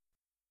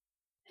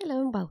Hello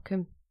and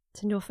welcome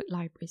to Norfolk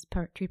Library's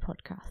Poetry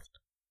Podcast.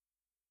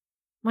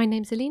 My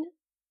name's Alina,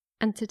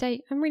 and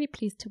today I'm really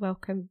pleased to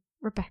welcome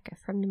Rebecca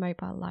from the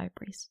Mobile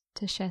Libraries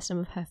to share some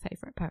of her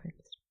favourite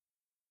poems.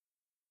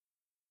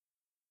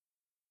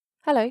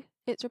 Hello,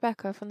 it's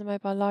Rebecca from the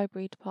Mobile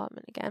Library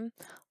Department again.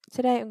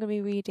 Today I'm going to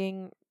be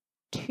reading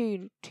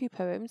two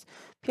poems,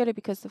 purely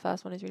because the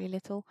first one is really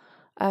little.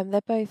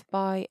 They're both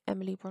by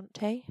Emily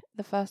Bronte.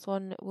 The first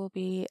one will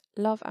be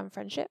Love and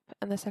Friendship,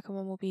 and the second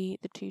one will be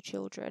The Two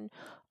Children.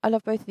 I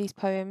love both of these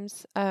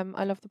poems. I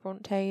love the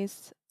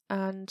Brontes,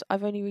 and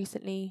I've only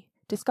recently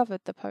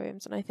discovered the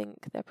poems, and I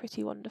think they're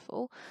pretty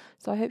wonderful.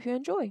 So I hope you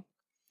enjoy.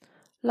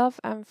 Love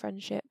and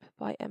Friendship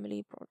by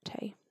Emily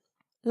Bronte.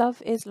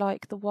 Love is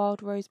like the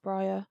wild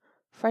rose-briar,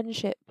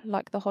 friendship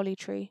like the holly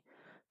tree.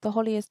 The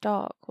holly is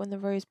dark when the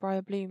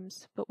rose-briar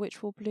blooms, but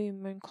which will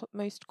bloom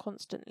most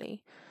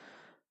constantly.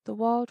 The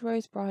wild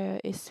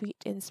rose-briar is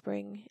sweet in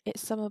spring,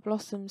 its summer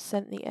blossoms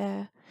scent the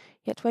air.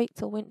 Yet wait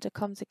till winter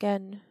comes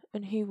again,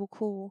 and who will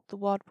call the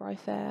wildbriar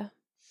fair?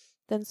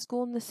 Then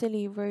scorn the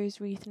silly rose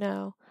wreath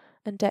now,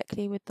 and deck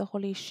thee with the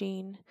holly's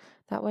sheen,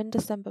 that when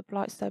December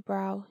blights thy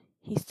brow,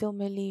 he still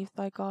may leave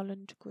thy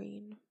garland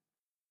green.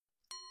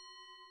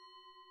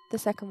 The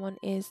second one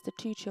is The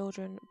Two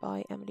Children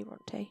by Emily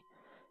Bronte.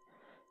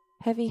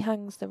 Heavy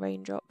hangs the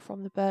raindrop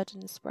from the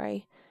burdened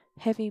spray,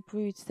 heavy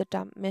broods the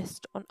damp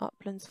mist on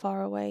uplands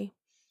far away.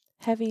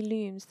 Heavy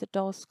looms the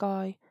dull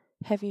sky,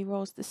 heavy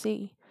rolls the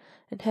sea,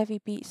 and heavy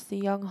beats the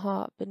young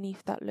heart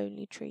beneath that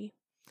lonely tree.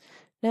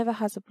 Never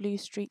has a blue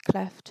streak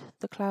cleft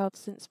the clouds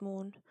since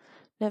morn,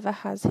 never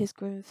has his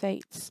grim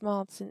fate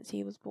smiled since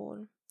he was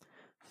born.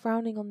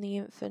 Frowning on the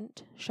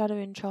infant,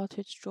 shadowing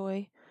childhood's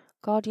joy,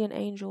 guardian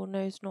angel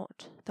knows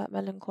not that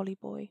melancholy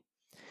boy.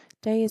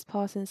 Day is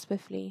passing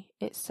swiftly,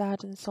 its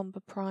sad and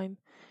sombre prime.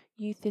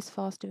 Youth is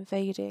fast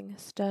invading,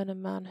 sterner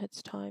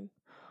manhood's time.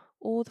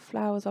 All the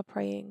flowers are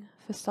praying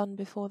for sun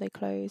before they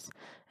close,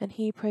 and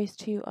he prays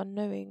too,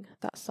 unknowing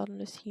that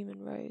sunless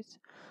human rose.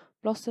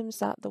 Blossoms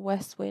that the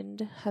west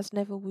wind has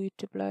never wooed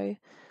to blow,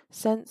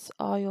 scents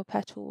are your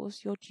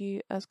petals, your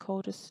dew as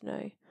cold as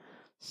snow.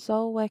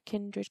 Soul where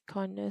kindred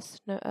kindness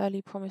no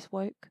early promise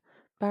woke,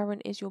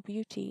 barren is your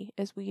beauty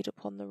as weed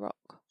upon the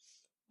rock.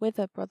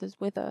 Whither, brothers,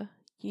 whither?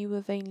 You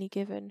were vainly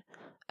given.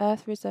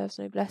 Earth reserves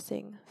no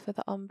blessing for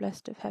the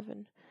unblessed of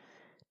heaven.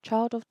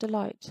 Child of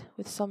delight,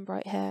 with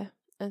sunbright hair,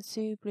 and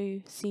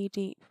blue,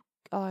 sea-deep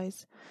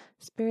eyes,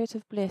 spirit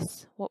of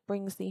bliss, what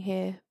brings thee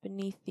here,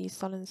 beneath these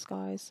sullen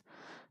skies?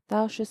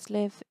 Thou shouldst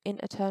live in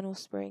eternal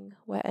spring,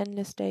 where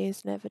endless day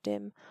is never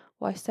dim.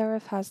 Why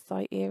seraph has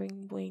thy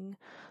earring wing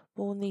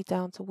borne thee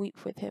down to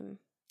weep with him?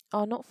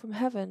 Ah, not from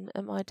heaven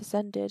am I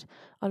descended,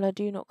 and I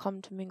do not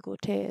come to mingle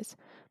tears,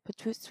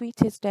 but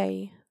sweet is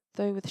day,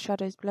 though with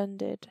shadows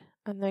blended,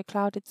 and though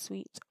clouded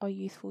sweet are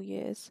youthful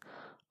years.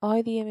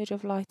 I, the image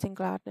of light and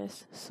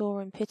gladness, saw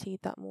and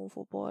pitied that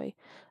mournful boy,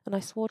 and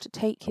I swore to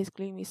take his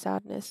gloomy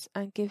sadness,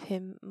 and give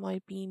him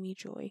my beamy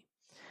joy.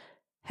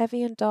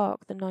 Heavy and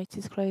dark the night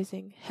is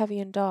closing, heavy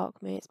and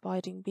dark may its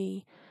biding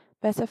be,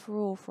 better for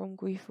all from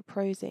grief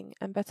reposing,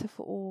 and better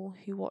for all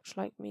who watch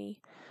like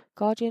me.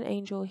 Guardian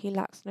angel he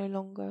lacks no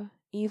longer,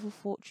 evil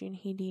fortune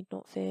he need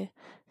not fear.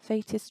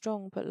 Fate is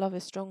strong, but love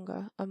is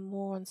stronger, and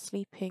more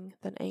unsleeping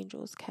than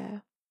angels'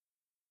 care.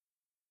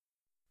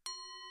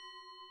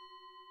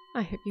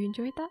 I hope you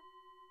enjoyed that,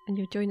 and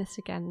you'll join us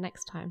again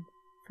next time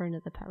for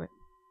another poem.